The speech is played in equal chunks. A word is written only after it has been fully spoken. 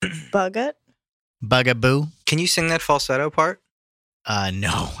Bugut? Bugaboo? Can you sing that falsetto part?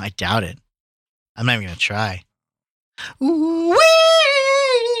 No, I doubt it. I'm not even going to try.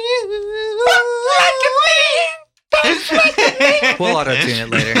 We'll auto-tune it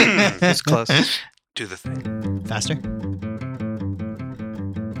later. It's close. Do the thing. Faster.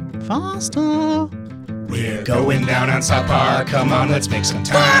 Faster. We're going down on South Park. Come on, let's make some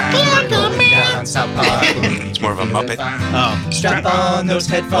time. We're going down on South Park. It's more of a Muppet. Oh. Strap on those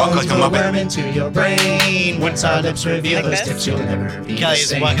headphones. Walk like a We'll Muppet. worm into your brain. Once our lips reveal Like those this? tips, you'll never be the Kelly's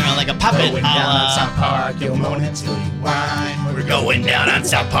same. walking around like a puppet. Going down on South Park. You'll moan until you whine. We're going down on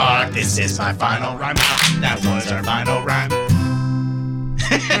South Park. This is my final rhyme. That was our final rhyme.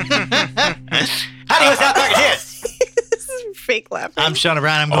 Howdy, what's South Park? Cheers. This is fake laughing. I'm Sean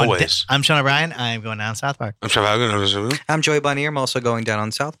O'Brien. Always. I'm Sean O'Brien. I'm going down South Park. I'm trying. I'm Joey Bonnier. I'm also going down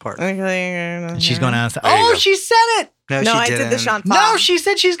on South Park. And she's going down South There you Oh, go. she said it. No, No, she I didn't. did the Sean Paul. No, she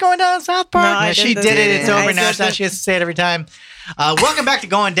said she's going down on South Park. No, I she did did the- it. It's I over now. did So the- she has to say it every time. Welcome back to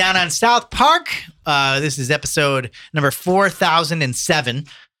Going Down on South Park. This is episode number 4007.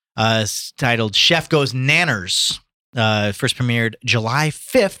 It's titled Chef Goes Nanners. First premiered July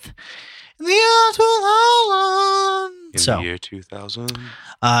 5th. In the year 2000. In So, the year 2000.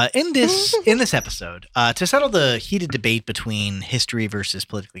 in this episode, to settle the heated debate between history versus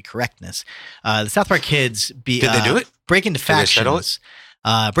politically correctness, the South Park kids Did they do it? break into Did they settle factions.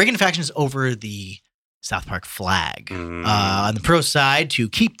 Break into factions over the South Park flag. Mm. On the pro side, to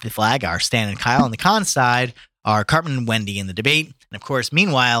keep the flag, are Stan and Kyle. On the con side, are Cartman and Wendy in the debate. And of course,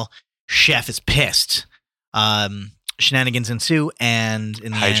 meanwhile, Chef is pissed. Shenanigans ensue, and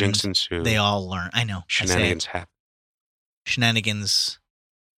in the Hijinks end, ensue. they all learn. I know. I say it. Shenanigans happen. Shenanigans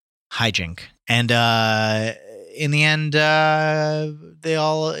hijink. And in the end, they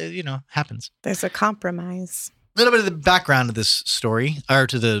all, happens. There's a compromise. A little bit of the background of this story, or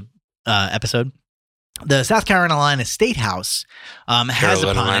to the episode. The South Carolina State House has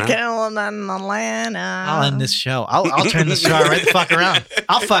upon Carolina? it. Carolina. I'll end this show. I'll turn this car right the fuck around.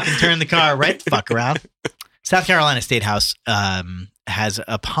 I'll fucking turn the car right the fuck around. South Carolina State House has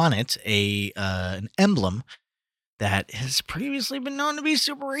upon it an emblem that has previously been known to be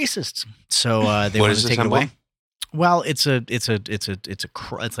super racist. So they What want is to this take it away. emblem? Well, it's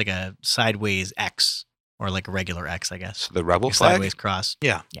like a sideways X, or like a regular X, I guess. So the rebel A flag? sideways cross.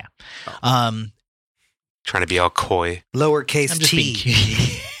 Yeah. Yeah. Oh. Trying to be all coy. Lowercase I'm just t.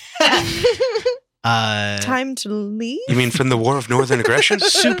 being Time to leave? You mean from the War of Northern Aggression?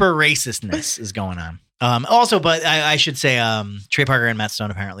 super racistness is going on. Also, but I should say, Trey Parker and Matt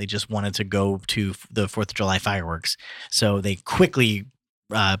Stone apparently just wanted to go to the 4th of July fireworks. So they quickly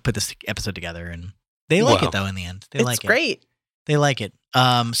put this episode together, and they like Well, it, though, in the end. They It's like it. great. They like it. So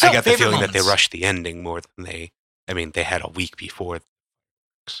I got the favorite feeling that they moments. rushed the ending more than they had a week before.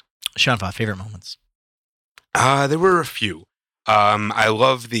 Sean Fa, favorite moments. There were a few. I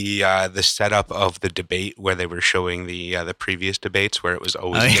love the setup of the debate where they were showing the previous debates where it was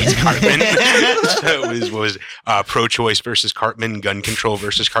always Oh, yeah. against Cartman. So it was pro-choice versus Cartman, gun control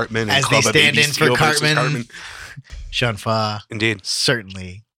versus Cartman, and As Club they of Baby stand in for Steel versus Cartman. Sean Fa, Indeed.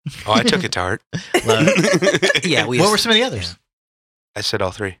 certainly. Oh, I took it to heart. Love it. Yeah, we. What were some of the others? I said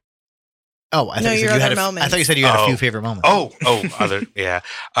all three. Oh, I No, thought you your said you had other I moments. thought you said you had a Oh. few favorite moments. Other, yeah.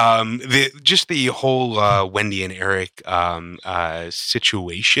 The whole Wendy and Eric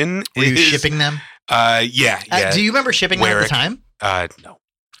situation. Were you is- shipping them? Yeah. Do you remember shipping them at the Warwick. time? No,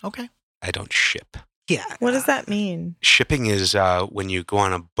 Okay. I don't ship. Yeah. What does that mean? Shipping is when you go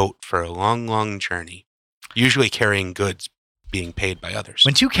on a boat for a long, long journey, usually carrying goods being paid by others.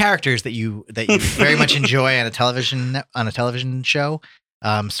 When two characters that you very much enjoy on a television show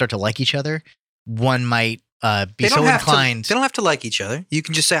start to like each other, one might be so inclined. They don't have to like each other. You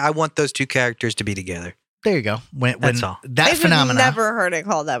can just say, "I want those two characters to be together." There you go. When That's all. that I've phenomenon. never heard it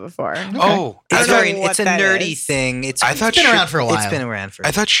called that before. Oh, I It's don't very. know what It's a that nerdy is. thing. It's I thought It's been ship- around for a while. It's been around for.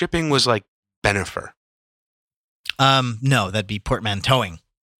 I thought shipping was like Benifer. No, that'd be portmanteauing.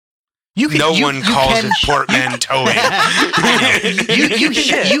 You can. No you- one you calls can- it portmanteauing.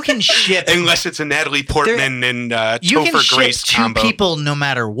 you can ship. Unless it's a Natalie Portman and You can Topher ship Grace two combo. people no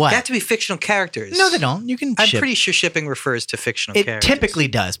matter what. They have to be fictional characters. No, they don't. You can. I'm ship. pretty sure shipping refers to fictional It characters. typically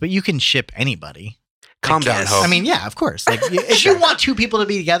does, but you can ship anybody. Calm down, guess. Ho. I mean, yeah, of course. Like, if you want two people to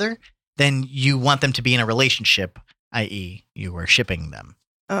be together, then you want them to be in a relationship, i.e., you are shipping them.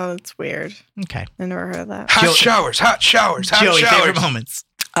 Oh, it's weird. Okay. I never heard of that. hot Joey- showers, hot showers, hot Joey, showers. favorite moments.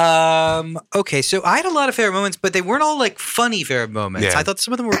 Okay, so I had a lot of favorite moments, but they weren't all like funny favorite moments. Yeah. I thought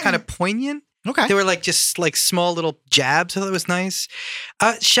some of them were kind of poignant. Okay. They were like just like small little jabs. I thought it was nice.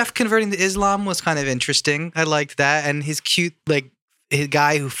 Chef converting to Islam was kind of interesting. I liked that, and his cute like his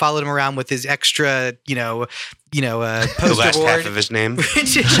guy who followed him around with his extra, The poster last board. half of his name.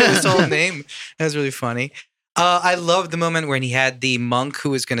 Show his whole name. That was really funny. I love the moment when he had the monk who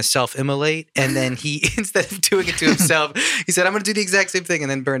was going to self-immolate, and then he, instead of doing it to himself, he said, "I'm going to do the exact same thing," and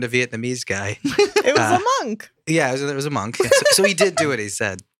then burned a Vietnamese guy. It was a monk. Yeah, it was a monk. Yeah, so he did do what he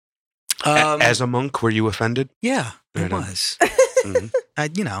said. As a monk, were you offended? Yeah, it Right on. was. Mhm.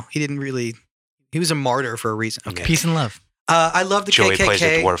 He didn't really. He was a martyr for a reason. Okay. Peace and love. I love the Joey KKK. plays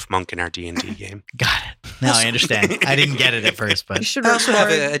a dwarf monk in our D&D game. Got it. Now I understand. I didn't get it at first, You but should I also have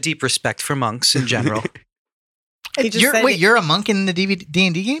record. a deep respect for monks in general. He just said wait, you're a monk in the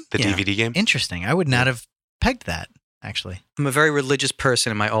D&D game? The Yeah. DVD game? Interesting. I would not have pegged that, actually. I'm a very religious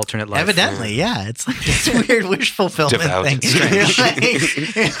person in my alternate life. Evidently, yeah. It's like this weird wish fulfillment Devout. thing. Strange.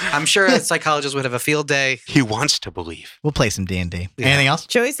 Like- I'm sure a psychologist would have a field day. He wants to believe. We'll play some D&D. Yeah. Anything else?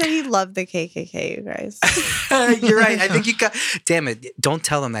 Joey said he loved the KKK, you guys. You're right. I think you got. Damn it! Don't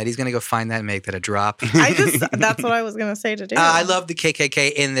tell him that. He's gonna go find that and make that a drop. That's what I was going to say to do. I love the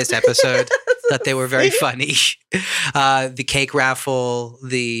KKK in this episode. That they were very funny. The cake raffle.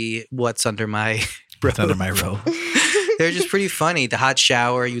 The what's under my What's under my robe? They're just pretty funny. The hot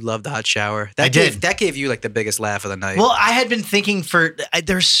shower. You love the hot shower. I did. That gave you like the biggest laugh of the night. Well, I had been thinking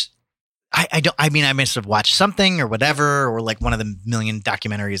I must have watched something or whatever, or like one of the million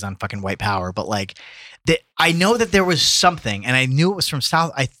documentaries on fucking white power, but like I know that there was something, and I knew it was from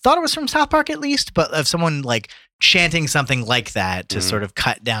I thought it was from South Park at least, but of someone like chanting something like that to sort of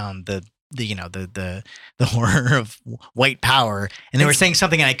cut down the horror of white power. And they were saying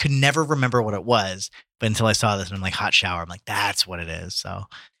something and I could never remember what it was, but until I saw this and I'm like, hot shower. I'm like, that's what it is. So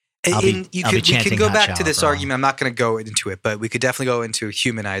we could chanting go hot back shower to this for a while. argument. I'm not going to go into it, but we could definitely go into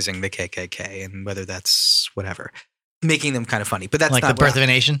humanizing the KKK and whether that's whatever, making them kind of funny. But that's like not the birth of a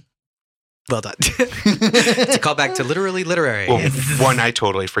nation. Well done. To call back to literally literary. Well, one I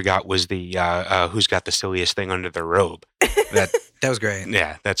totally forgot was the who's got the silliest thing under their robe. That was great.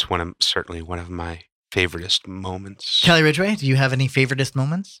 Yeah, that's certainly one of my favoriteest moments. Kelly Ridgway, do you have any favoritist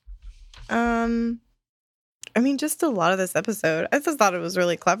moments? I mean, just a lot of this episode. I just thought it was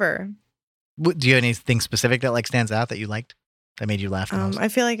really clever. Do you have anything specific that like stands out that you liked that made you laugh the most? I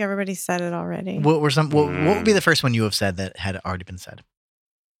feel like everybody said it already. What would be the first one you have said that had already been said?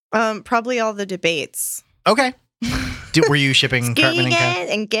 Probably all the debates. Okay. Were you shipping Cartman and Ken?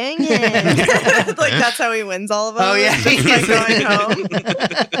 and getting it. Like that's how he wins all of them. Oh, yeah. Just by going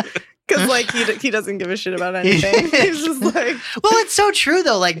home. Because like he doesn't give a shit about anything. He's just like, Well, it's so true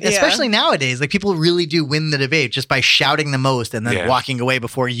though. Like Yeah. especially nowadays, like people really do win the debate just by shouting the most and then Yeah. walking away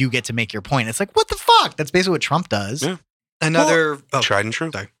before you get to make your point. It's like, what the fuck? That's basically what Trump does. Yeah. Another Tried and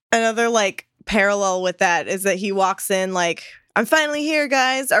true. sorry. another like parallel with that is that he walks in like, I'm finally here,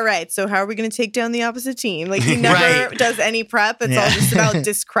 guys. All right, so how are we going to take down the opposite team? Like he never Right. does any prep. It's all Yeah. just about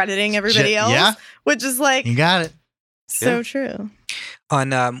discrediting everybody else. Yeah. Which is like You got it. so Yeah. true.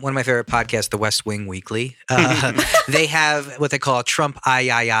 On one of my favorite podcasts, The West Wing Weekly, they have what they call a Trump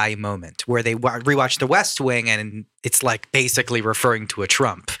I moment, where they rewatch The West Wing, and it's like basically referring to a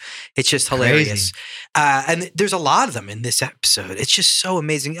Trump. It's just hilarious. And there's a lot of them in this episode. It's just so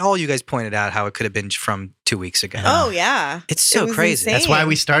amazing. All you guys pointed out how it could have been from 2 weeks ago. Oh yeah. It's so It was crazy. insane. That's why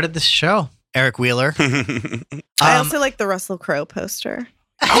we started this show. Eric Wheeler. I also like the Russell Crowe poster.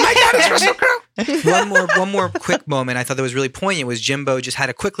 Oh my God, it's Russell Crowe. One more quick moment I thought that was really poignant was Jimbo just had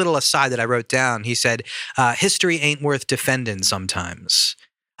a quick little aside that I wrote down. He said, history ain't worth defending sometimes.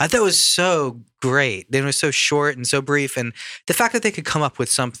 I thought it was so great. It was so short and so brief. And the fact that they could come up with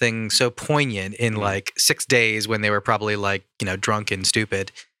something so poignant in like 6 days when they were probably like, drunk and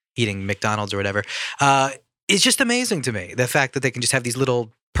stupid, eating McDonald's or whatever, is just amazing to me. The fact that they can just have these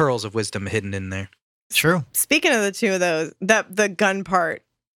little pearls of wisdom hidden in there. True. Speaking of the two of those, the gun part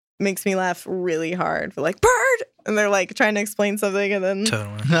makes me laugh really hard. For like bird, and they're like trying to explain something, and then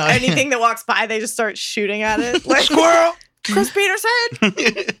Totally. anything that walks by, they just start shooting at it. Like squirrel, Chris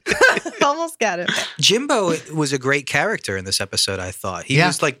Peterson. Almost got it. Jimbo was a great character in this episode, I thought. He Yeah.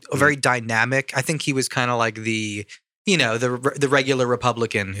 was like very dynamic. I think he was kind of like the regular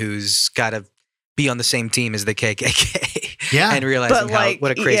Republican who's got to be on the same team as the KKK. Yeah. And realizing But, like,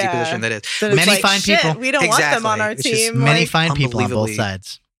 what a crazy yeah. position that is. That it's Many like, fine shit, people. We don't want them on Exactly. our It's just team. Many like, fine people on both unbelievably-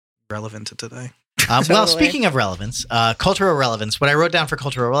 sides. Relevant to today. Well, Totally. speaking of relevance, cultural relevance, what I wrote down for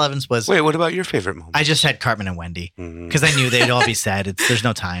cultural relevance was Wait, what about your favorite moment? I just had Cartman and Wendy Mhm. because I knew they'd all be said. There's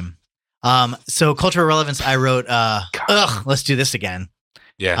no time. So cultural relevance, I wrote, let's do this again.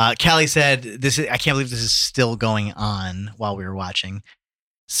 Yeah. Callie said, I can't believe this is still going on while we were watching.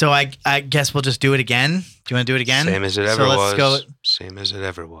 So I guess we'll just do it again. Do you want to do it again? Same as it ever So let's was. go. Same as it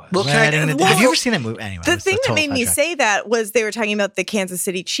ever was. Well, Have you ever seen that movie? Anyway, The that's thing a that total made me sidetrack. say that was they were talking about the Kansas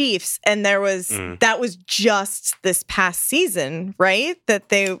City Chiefs, and that was just this past season, right? That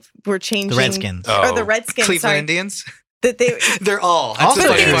they were changing The Redskins. or the Redskins, Cleveland sorry, Indians. that they They're all. Also That's the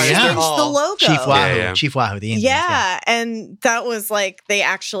but they funny part, is yeah. they're changed the all- logo. Chief Wahoo, Yeah. Chief Wahoo, the Indians. Yeah, and that was like they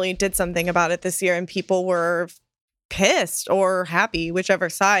actually did something about it this year, and people were pissed or happy, whichever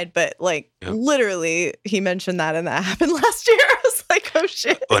side. But like literally, he mentioned that, and that happened last year. I was like, oh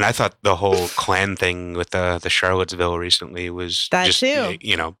shit. And I thought the whole Klan thing with the Charlottesville recently was That just too.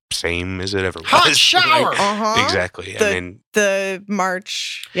 Same as it ever was. Hot shower. Like, Uh-huh. exactly. The- I mean, The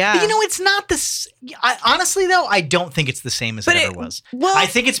march, yeah. But it's not this. Honestly, though, I don't think it's the same as But it it- ever was. well, I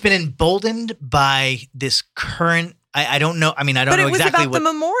think it's been emboldened by this current. I don't know. I mean, I don't but know it was exactly about what. the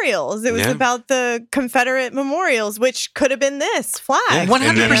memorials. It was Yeah. about the Confederate memorials, which could have been this flag. Yeah.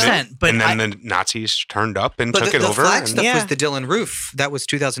 100%. But and then the Nazis turned up and But took the it over. flag and- stuff Yeah. was the Dylan Roof. That was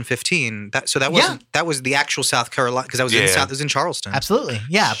 2015. That Yeah. wasn't. That was the actual South Carolina because that was in Yeah. South. It was in Charleston. Absolutely,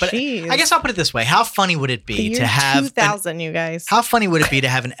 yeah. But Jeez. I guess I'll put it this way: how funny would it The be year to have 2000, you guys. How funny would it be to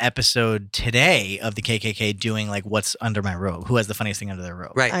have an episode today of the KKK doing like what's under my robe? Who has the funniest thing under their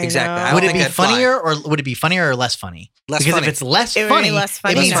robe? Right. I Exactly. know. I don't Would it think be that'd fly. funnier or would it be funnier or less funny? Less because funny. if it's less It would be funny, less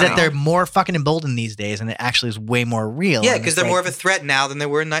funny it means now. that they're more fucking emboldened these days, and it actually is way more real. Yeah, and because it's they're more like- of a threat now than they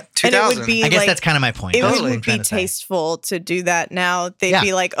were in 2000. And it would be I guess like, that's kind of my point. it That's what would I'm be trying to say. tasteful to do that now. They'd Yeah.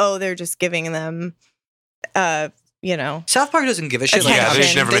 be like, oh, they're just giving them, South Park doesn't give a shit. Attention. yeah, Attention.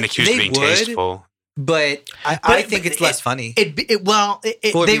 they've never been accused of they being would, tasteful. But I think it's less funny. It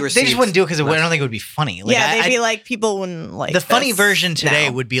Or be they just received wouldn't do it because I less. don't think it would be funny. Like, yeah, they'd I- be like, people wouldn't like the funny this version today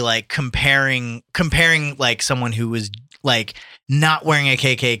now. would be like comparing like someone who was like not wearing a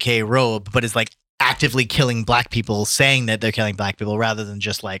KKK robe but is like actively killing black people, saying that they're killing black people, rather than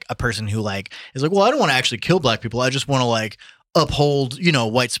just like a person who like is like, well, I don't want to actually kill black people, I just want to like uphold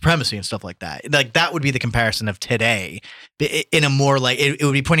white supremacy and stuff like that. Like that would be the comparison of today, in a more like it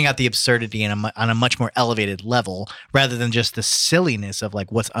would be pointing out the absurdity on a much more elevated level, rather than just the silliness of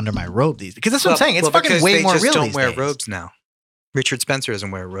like what's under my robe these. Because that's what I'm saying. It's fucking because way they more just real don't these wear days. robes now. Richard Spencer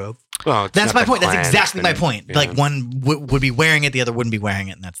doesn't wear a robe. Well, it's That's not my the point. That's Klan, exactly it's my been- point. yeah. Like one would be wearing it, the other wouldn't be wearing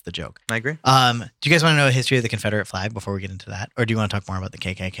it, and that's the joke. I agree. Do you guys want to know the history of the Confederate flag before we get into that, or do you want to talk more about the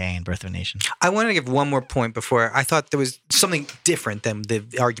KKK and Birth of a Nation? I wanted to give one more point before. I thought there was something different than the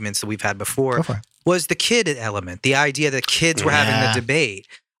arguments that we've had before. Go for it. Was the kid element, the idea that kids were having Yeah. the debate.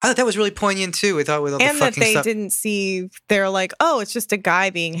 I thought that was really poignant too. I thought with all and the that fucking they stuff. didn't see, they're like, oh, it's just a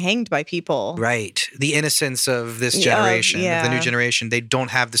guy being hanged by people. Right. The innocence of this Yeah, generation, of the new yeah. generation, they don't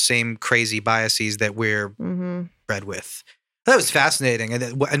have the same crazy biases that we're Mm-hmm. bred with. That was fascinating.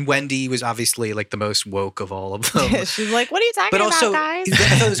 And Wendy was obviously like the most woke of all of them. She's like, what are you talking But also, about, I guys?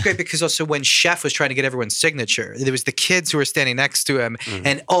 thought it was great because also when Chef was trying to get everyone's signature, there was the kids who were standing next to him, Mhm.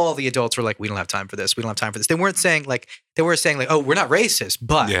 and all the adults were like, "We don't have time for this. We don't have time for this." They weren't saying like, "Oh, we're not racist,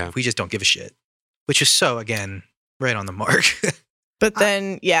 but Yeah. we just don't give a shit," which is so again right on the mark. But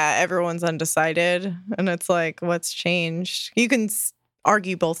then, yeah, everyone's undecided. And it's like, what's changed? You can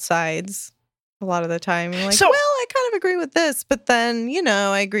argue both sides a lot of the time. You're like, So- well, I kind of agree with this, but then,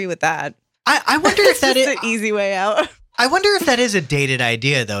 I agree with that. I wonder if that It's is. an easy way out. I wonder if that is a dated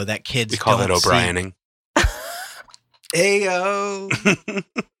idea though, that kids We call don't that see. O'Briening. Ayo,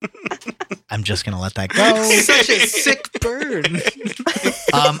 I'm just gonna let that go. such a sick burn.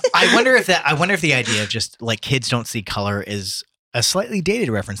 I wonder if the idea of just like kids don't see color is a slightly dated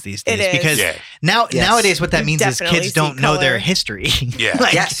reference these days. It is. Because Yeah. Yes. nowadays what that You means is definitely kids don't see know their color. history. Yeah.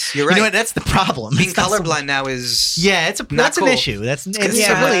 Like, Yes, you're You know right. what? That's the problem. Being It's not so- colorblind now is Yeah, that's cool. an issue. That's It's it's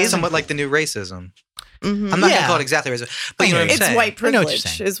Yeah. really is somewhat like the new racism. Mhm. I'm not Yeah. gonna call it exactly racism, but you know what I'm It's saying. white I know what you're privilege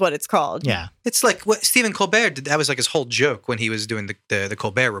saying. is what it's called. Yeah. It's like what Stephen Colbert did. That was like his whole joke when he was doing the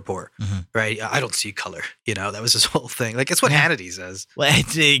Colbert Report, Mhm. right? I don't see color. That was his whole thing. Like it's what Yeah. Hannity says. Well,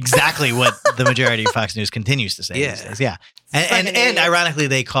 it's exactly what the majority of Fox News continues to say. Yeah. These days. Yeah. And Fucking and idiots. ironically,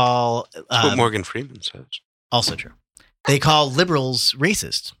 they call That's what Morgan Freeman says. also true. They call liberals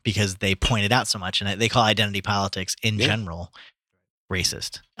racist because they point it out so much, and they call identity politics in Yeah. general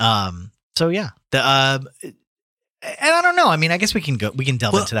racist. So yeah, and I don't know. I mean, I guess we can delve into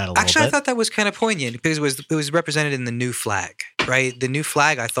that a little actually, bit. I thought that was kind of poignant because it was represented in the new flag, right? The new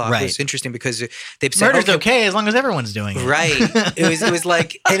flag I thought Right. was interesting because they said Murder's okay as long as everyone's doing it. right. It was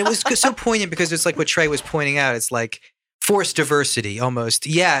like, and it was so poignant because it's like what Trey was pointing out. It's like forced diversity almost.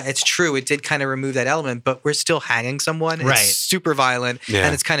 Yeah, it's true. It did kind of remove that element, but we're still hanging someone. And Right. It's super violent, Yeah.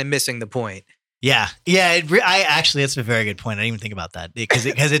 and it's kind of missing the point. Yeah. I actually, that's a very good point. I didn't even think about that because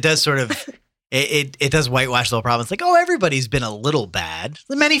it does sort of it does whitewash the whole problem. It's like, oh, everybody's been a little bad.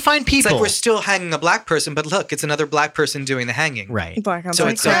 Many fine It's people. like we're still hanging a black person, but look, it's another black person doing the hanging. right. Black on So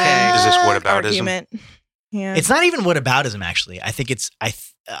black it's okay. crime Is this whataboutism? argument. Yeah. It's not even whataboutism, actually. I think it's I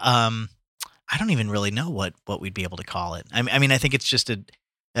don't even really know what we'd be able to call it. I mean, I think it's just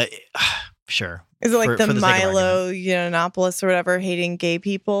sure. Is it like for the the sake of Milo Yiannopoulos or whatever hating gay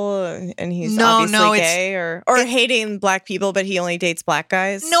people and he's No, obviously it's- gay or hating black people but he only dates black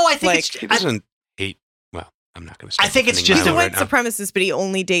guys? No, I think like, it's. He doesn't hate. Well, I'm not going to. I think it's he's just a Milo white right now. supremacist but he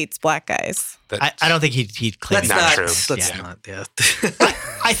only dates black guys. I don't think he'd claim Let's Not not. true. Let's Yeah. not. Yeah.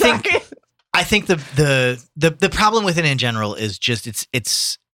 I think I think the problem with it in general is just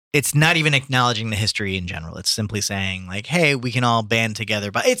it's not even acknowledging the history in general. It's simply saying like, hey, we can all band together,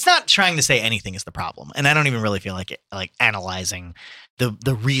 but it's not trying to say anything is the problem. And I don't even really feel like analyzing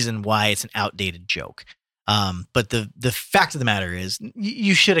the reason why it's an outdated joke. But the fact of the matter is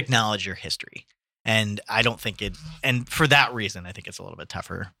you should acknowledge your history. And I don't think and for that reason, I think it's a little bit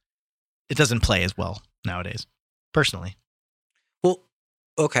tougher. It doesn't play as well nowadays, personally. Well,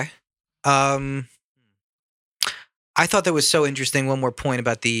 okay. I thought that was so interesting. One more point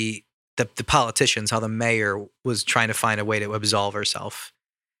about the politicians, how the mayor was trying to find a way to absolve herself.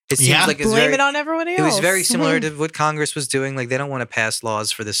 It seems Yeah. like it's Blame very, it on everybody else. it was very similar to what Congress was doing. Like they don't want to pass laws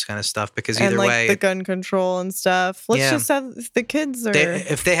for this kind of stuff because and either like way, the gun control and stuff. Let's Yeah. just have the kids are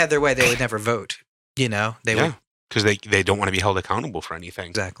if they had their way, they would never vote. You know, they Yeah, would because they don't want to be held accountable for anything.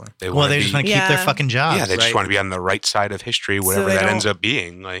 exactly. They Well, want they to just be. want to keep their Yeah. fucking jobs. Yeah, they just right. want to be on the right side of history, whatever they that don't- ends up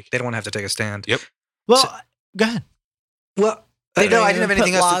being. Like, They don't want to have to take a stand. Yep. Well, go ahead. Well, they I don't didn't have even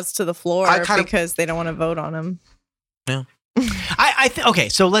anything put else. laws to the floor I kind of- because they don't want to vote on them. Okay,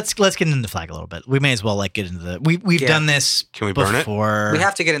 so let's get into the flag a little bit. We may as well like get into the we've Yeah. done this Can we burn it? before. We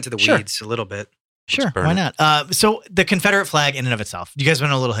have to get into the Sure. weeds a little bit. Sure, burn why it. not? So the Confederate flag in and of itself. Do you guys want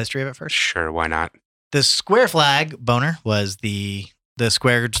to know a little history of it first? sure, why not? The square flag, Boner, was the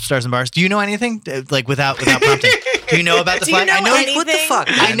square stars and bars. Do you know anything like without prompting? Do you know about the Do you flag? know I know anything? What the fuck?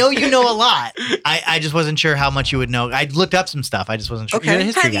 I man? know you know a lot. I just wasn't sure how much you would know. I looked up some stuff. I just wasn't sure. Okay. You're a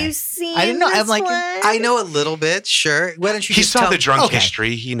history Have guy. you seen? I didn't know. I'm this like- flag? I know a little bit. Sure. Why don't you He just saw tell the drunk Okay.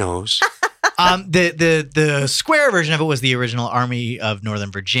 history. He knows. The square version of it was the original Army of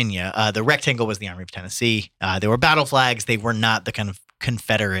Northern Virginia. The rectangle was the Army of Tennessee. They were battle flags. They were not the kind of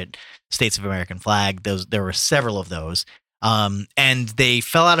Confederate States of American flag. There were several of those, and they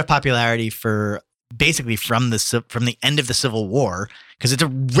fell out of popularity for basically from the end of the Civil War because it's a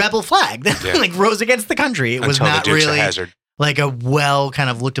rebel flag that Yeah. like rose against the country. It was Until not the Dukes of really Hazzard. like a well kind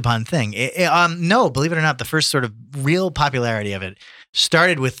of looked upon thing. No, believe it or not, the first sort of real popularity of it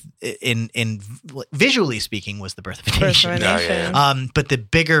started with in visually speaking was the Birth of a Birth of a Nation. Yeah, Nation. yeah. But the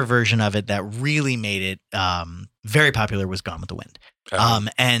bigger version of it that really made it very popular was Gone with the Wind.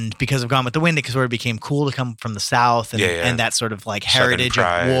 And because of Gone with the Wind, it sort of became cool to come from the South and, Yeah, yeah. and that sort of like Southern heritage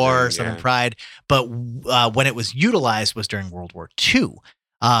pride of war, and- Southern yeah. pride. But when it was utilized was during World War II.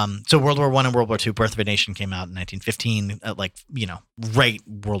 So World War I and World War II, Birth of a Nation came out in 1915, right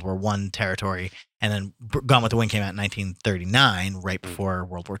World War I territory. And then Gone with the Wind came out in 1939, right before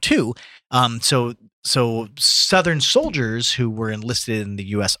World War II. So Southern soldiers who were enlisted in the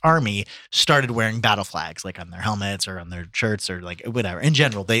U.S. Army started wearing battle flags, like on their helmets or on their shirts or like whatever. In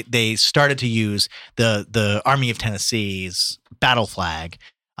general, they started to use the Army of Tennessee's battle flag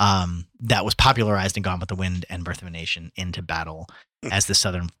that was popularized in Gone with the Wind and Birth of a Nation into battle as the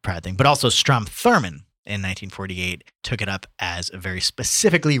Southern pride thing. But also Strom Thurmond in 1948 took it up as a very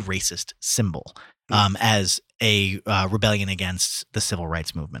specifically racist symbol as a rebellion against the civil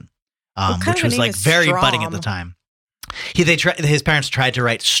rights movement. What kind Which of a was name like is very budding at the Strom? time. His parents tried to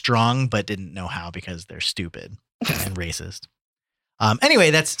write strong, but didn't know how because they're stupid and racist.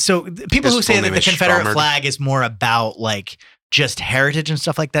 Anyway, that's so people His who say full that name the is Confederate Stromerd. flag is more about like just heritage and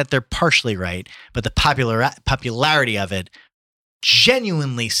stuff like that. They're partially right, but the popularity of it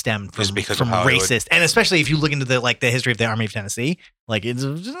genuinely stemmed Is from, because from of Hollywood. racist, and especially if you look into the history of the Army of Tennessee, like it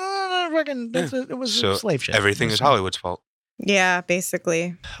was So slave ship. everything is Hollywood's fault. Yeah,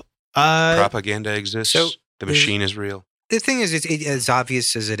 basically. Propaganda exists. so the machine is real. The thing is, it's as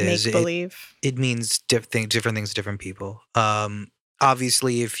obvious as it is. Make believe. It means different things to different people.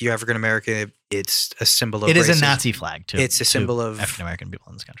 Obviously, if you're African American, it's a symbol of It is a racism. Nazi flag too. It's a symbol of- African American people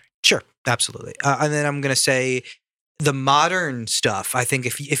in this country. Sure, absolutely. And then I'm going to say the modern stuff. I think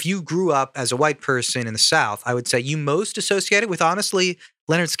if you grew up as a white person in the South, I would say you most associate it with, honestly,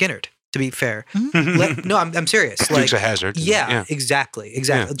 Leonard Skinnard. To be fair, Dukes no, I'm serious. Like, of Hazzard. yeah, exactly.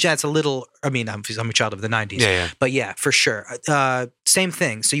 Yeah, it's a little. I mean, I'm a child of the '90s. Yeah. But yeah, for sure. Same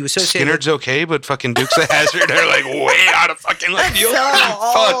thing. So you associate. Skinner's okay, but fucking Dukes of Hazzard are like way out of fucking left field. so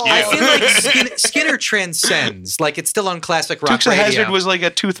Fuck old. you. I feel like Skinner transcends. Like it's still on classic rock Dukes of radio. Hazzard was like a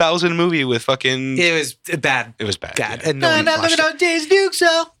 2000 movie with fucking. It was bad. It was bad. Bad. Yeah. And no one Look watched at it. those days, Duke.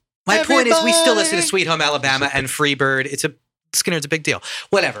 So My point is, we still listen to everybody. Sweet Home Alabama and Freebird. Skinner's a big deal.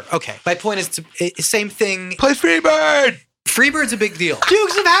 Whatever. Okay. My point is, it's same thing. Play Freebird. Freebird's a big deal.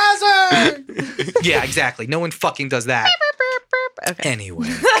 Dukes of Hazzard. Yeah, exactly. No one fucking does that. Okay. Anyway,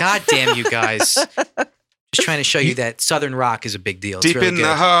 god damn you guys. Just trying to show you that Southern rock is a big deal. It's Deep really in good.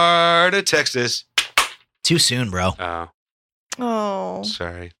 the heart of Texas. Too soon, bro. Oh, Oh.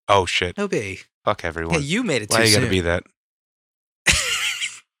 sorry. Oh shit. OB. Fuck Yeah, everyone. you made it too Why you soon. gotta be that?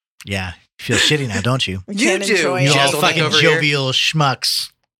 Yeah, you feel shitty now, don't you? We You can't do. enjoy You it. all Jezelnik fucking over here. jovial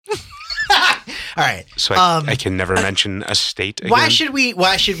schmucks. All right. So Um, I can never mention a state again. Why should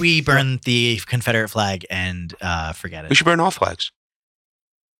we burn the Confederate flag and forget we it? should burn all flags?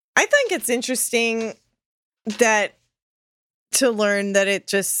 I think it's interesting that to learn that it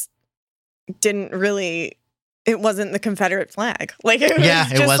just didn't really. It wasn't the Confederate flag. Like it was Yeah, it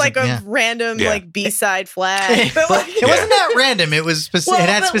just wasn't, like a yeah. random Yeah. like B-side flag. But, like, It wasn't that random. It was Well, it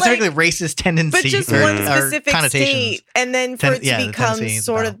had but, specifically like- racist tendencies but just or, one or specific connotations. state, and then for it to the become Tennessee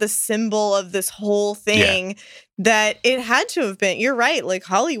sort battle. of the symbol of this whole thing, that it had to have been. You're right, like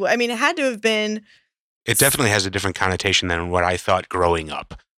Hollywood. I mean, it had to have been. It definitely has a different connotation than what I thought growing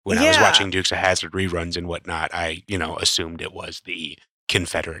up. When I was Yeah. watching Dukes of Hazzard reruns and whatnot, I, assumed it was the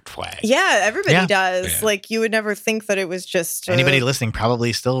Confederate flag. Yeah, everybody Yeah. does. Yeah. Like you would never think that it was just Anybody listening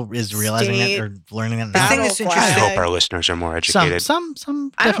probably still is realizing State it or learning it The now. thing battle that's flag. I interesting- hope our listeners are more Some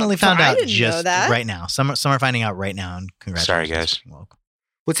educated. I definitely don't- found I out didn't know just that. right now. Some are finding out right now, and congratulations. Sorry, guys. Fucking woke.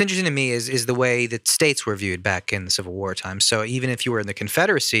 What's interesting to me is the way that states were viewed back in the Civil War times. So even if you were in the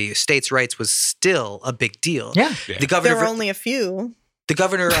Confederacy, states' rights was still a big deal. Yeah. Yeah. The governor, There were only a few. the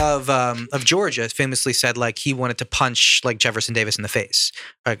governor of Georgia famously said like he wanted to punch like Jefferson Davis in the face.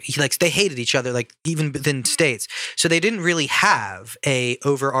 Like they hated each other like even within states. So they didn't really have a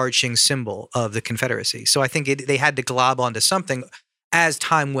overarching symbol of the Confederacy. So I think they had to glob onto something as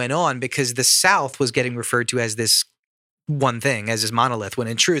time went on because the South was getting referred to as this one thing, as this monolith, when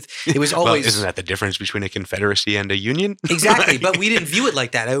in truth it was Well, always isn't that the difference between a Confederacy and a Union? Exactly, but we didn't view it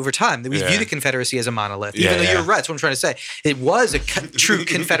like that over time. We Yeah. view the Confederacy as a monolith, Yeah, even though yeah. you're right. That's what I'm trying to say. It was a true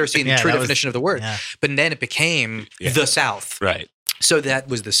Confederacy in the Yeah, true that was- definition of the word, Yeah. but then it became Yeah. the South. Right. So that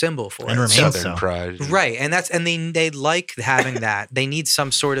was the symbol for And it. remains So- Southern so. pride. right, and they like having that. They need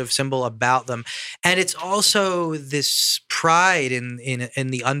some sort of symbol about them, and it's also this pride in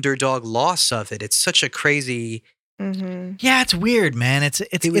the underdog loss of it. It's such a crazy. Mm-hmm. Yeah, it's weird, man. It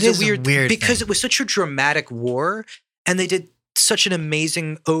was is a weird because thing. it was such a dramatic war, and they did such an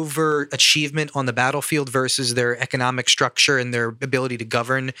amazing overachievement on the battlefield versus their economic structure and their ability to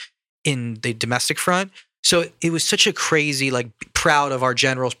govern in the domestic front. So it was such a crazy, like, proud of our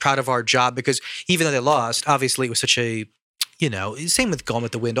generals, proud of our job, because even though they lost, obviously it was such a, same with Gone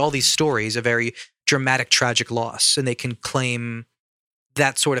with the Wind, all these stories, a very dramatic, tragic loss, and they can claim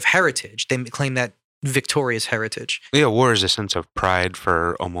that sort of heritage. They claim that victorious heritage. Yeah, war is a sense of pride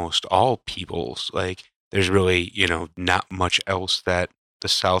for almost all peoples. Like, there's really, not much else that the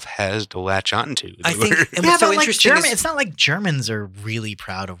South has to latch onto. I think, and Yeah, what's so but like interesting is, it's not like Germans are really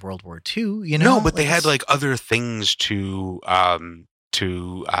proud of World War II, No, but they had it's- like other things to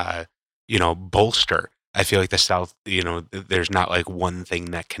bolster. I feel like the South, there's not like one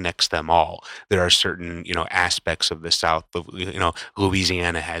thing that connects them all. There are certain, aspects of the South.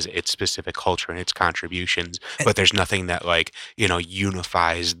 Louisiana has its specific culture and its contributions, but there's nothing that like,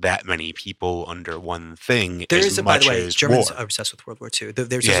 unifies that many people under one thing. there as is, by much the way, as Germans war. are obsessed with World War II.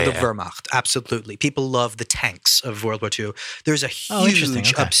 There's Yeah, the yeah. Wehrmacht, absolutely. People love the tanks of World War II. There's a Oh, interesting,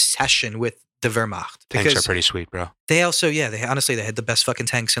 huge okay. obsession with the Wehrmacht Tanks are because pretty sweet, bro. they also, they honestly they had the best fucking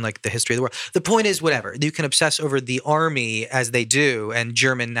tanks in like the history of the world. The point is, whatever you can obsess over the army as they do and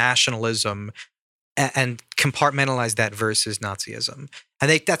German nationalism and compartmentalize that versus Nazism,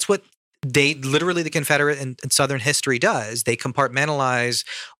 and that's what they literally the Confederate and Southern history does. They compartmentalize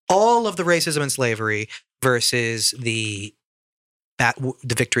all of the racism and slavery versus the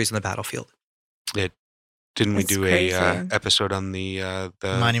victories on the battlefield. Didn't we That's do crazy. a episode on the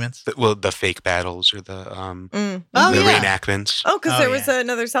monuments. the fake battles or the Mm. Oh, the yeah. reenactments? Oh, because Oh, there was yeah.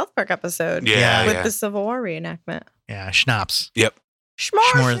 another South Park episode Yeah, with yeah. the Civil War reenactment. Yeah, schnapps. Yep.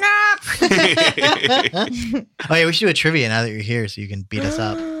 Schmore snap. Oh yeah, we should do a trivia now that you're here, so you can beat us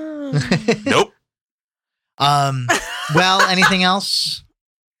up. Nope. Well, anything else?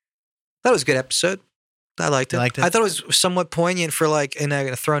 That was a good episode. I liked it. You liked it? I thought it was somewhat poignant for like in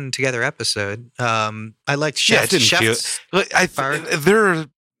a thrown together episode. I liked Chef. Yeah, it didn't Chef's fire.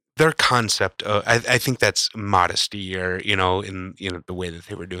 Their concept. I think that's modesty, or in the way that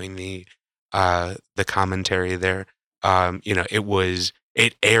they were doing the commentary there.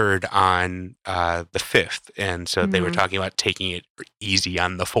 It aired on the 5th, and so they were talking about taking it easy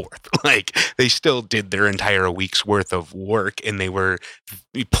on the 4th. Like, they still did their entire week's worth of work, and they were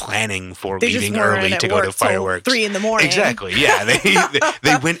planning for leaving early to go to fireworks. 3 a.m. Exactly. Yeah,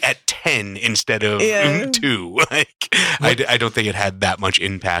 they went at 10 instead of 2. Like, I don't think it had that much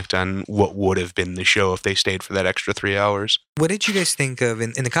impact on what would have been the show if they stayed for that extra 3 hours. What did you guys think of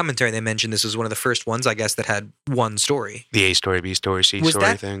in the commentary? They mentioned this was one of the first ones, I guess, that had one story. The A story, B story, C Was story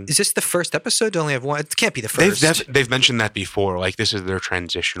that- thing. Is this the first episode to only have one? It can't be the first. They've mentioned that before. Like, this is their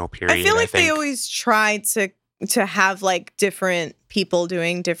transitional period. I feel like they think. always try to have like different people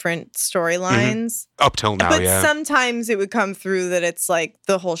doing different storylines. Up till now, But yeah. sometimes it would come through that it's like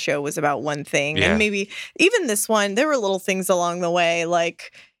the whole show was about one thing. Yeah. And maybe even this one, there were little things along the way,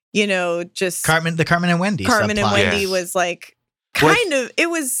 like, just the Carmen and Wendy Carmen and subplot. Wendy Yes. was like Well, it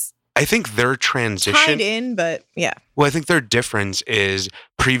was I think their transition. tied in, but yeah. Well, I think their difference is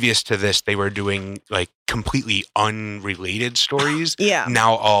previous to this, they were doing like completely unrelated stories. Yeah.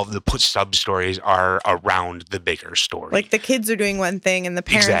 Now all of the sub stories are around the bigger story. Like the kids are doing one thing and the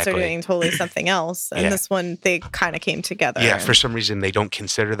parents Exactly. are doing totally something else. And Yeah. this one, they kind of came together. yeah, for some reason they don't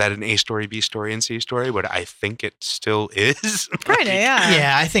consider that an A story, B story, and C story, but I think it still is. Kind of, yeah.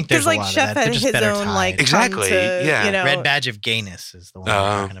 Yeah, I think there's Because a like lot Chef of that. They're had just his better own tied. like Exactly, come to, yeah. Red Badge of Gayness is the one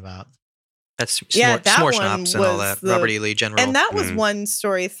I'm talking about. That's Yeah, that S'more one Schnapps and all was that. Robert E. Lee General. and that was Mm. one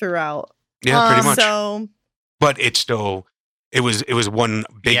story throughout. Yeah, pretty much. So But it's still it was one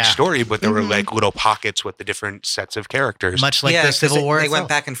big Yeah. story, but there were Mhm. like little pockets with the different sets of characters. Much like the 'cause Civil War They itself. went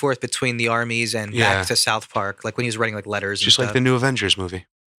back and forth between the armies and Yeah. back to South Park, like when he was writing like letters. Just and like the new Avengers movie.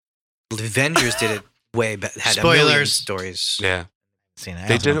 the Avengers did it way better. Had a Spoilers. million stories. Yeah. Seen it. I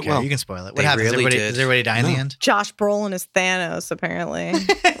They also did don't it care. well. You can spoil it. What They happens? really Does did. everybody die in the No. end? Josh Brolin is Thanos, apparently.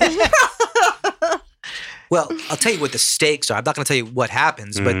 Well, I'll tell you what the stakes are. I'm not going to tell you what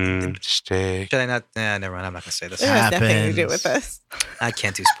happens, but Stay. should I not? Never mind. I'm not going to say this. It has nothing to do Happens. with this. I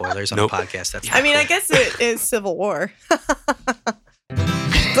can't do spoilers on Nope. a podcast. That's I mean, I cool. guess it is Civil War.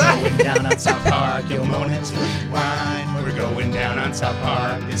 Going down on South Park, you'll moan and rewind. We're going down on South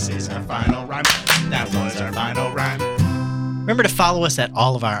Park. This is our final rhyme. That was our final rhyme. Remember to follow us at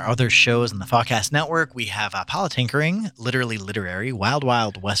all of our other shows on the Podcast Network. We have Politinkering, Literally Literary, Wild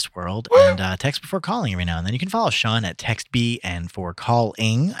Wild Westworld, and Text Before Calling every now and then. You can follow Sean at TextB and for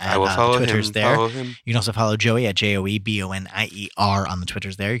Calling at I will follow the him. Twitters there. Follow him. You can also follow Joey at JoeyBonier on the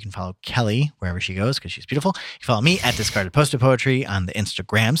Twitters there. You can follow Kelly wherever she goes because she's beautiful. You can follow me at Discarded Poster Poetry on the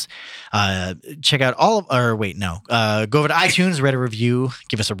Instagrams. Check out all of, or wait, no. Go over to iTunes, write a review,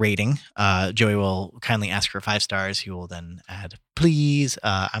 give us a rating. Joey will kindly ask for 5 stars. He will then add, please,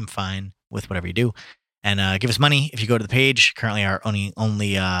 I'm fine with whatever you do. And give us money if you go to the page. Currently, our only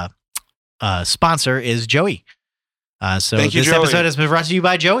sponsor is Joey. So Thank you, this Joey. episode has been brought to you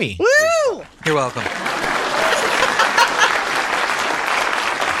by Joey. Woo! You're welcome.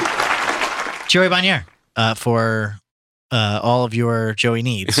 Joey Bonnier, for all of your Joey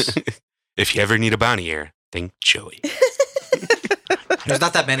needs. If you ever need a Bonnier, think Joey. There's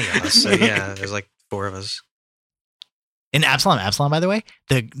not that many of us, so yeah, there's like 4 of us. In Absalom, by the way,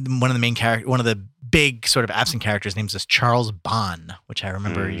 one of the big sort of absent characters' names is Charles Bond, which I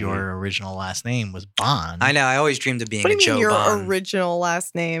remember your original last name was Bond. I know. I always dreamed of being What a do you Joe mean your Bond original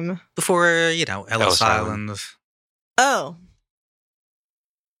last name? before, Ellis Ellis Island. Island. Oh,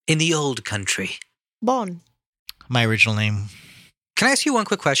 In the old country. Bon. My original name. Can I ask you one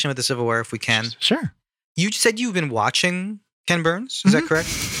quick question with the Civil War, if we can? Sure. You said you've been watching Ken Burns. Is that correct?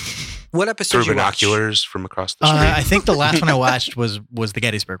 What episode Through did you watch? binoculars from across the street. I think the last one I watched was the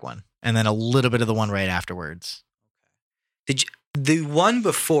Gettysburg one, and then a little bit of the one right afterwards. The one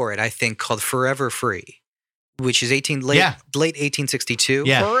before it, I think, called Forever Free, which is late Yeah. 1862,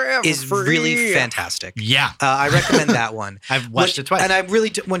 Yeah. Forever is free. really fantastic. Yeah, I recommend that one. I've watched it twice. And I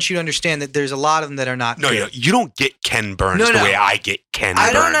really want you to understand that there's a lot of them that are not no, good. you don't get Ken Burns No, the no. way I get Ken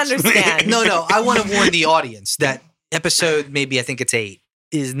I Burns. don't understand. No, I want to warn the audience that episode, maybe I think it's 8,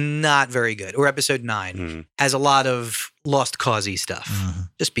 is not very good. Or episode 9 Hmm. has a lot of lost cause-y stuff. Mhm.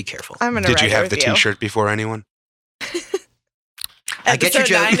 Just be careful. I'm gonna Did you write it have with the T-shirt before anyone? I get your Episode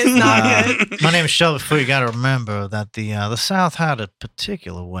joke. 9 is not good. My name is Shelby Fu. You got to remember that the South had a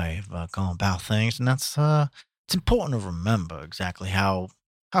particular way of going about things, and that's it's important to remember exactly how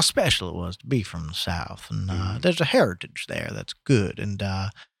special it was to be from the South. And there's a heritage there that's good, and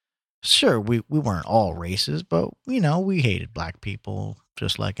sure, we weren't all racist, but we hated black people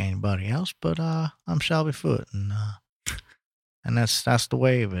just like anybody else. But I'm Shelby Foote, and that's the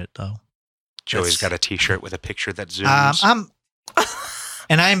way of it, though. Joey's got a T-shirt with a picture that zooms.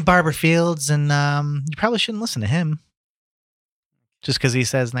 I'm Barbara Fields, and you probably shouldn't listen to him just because he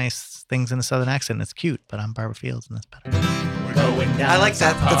says nice things in a Southern accent. It's cute, but I'm Barbara Fields, and that's better. We're going down I like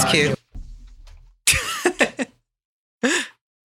that. South That's Park. cute.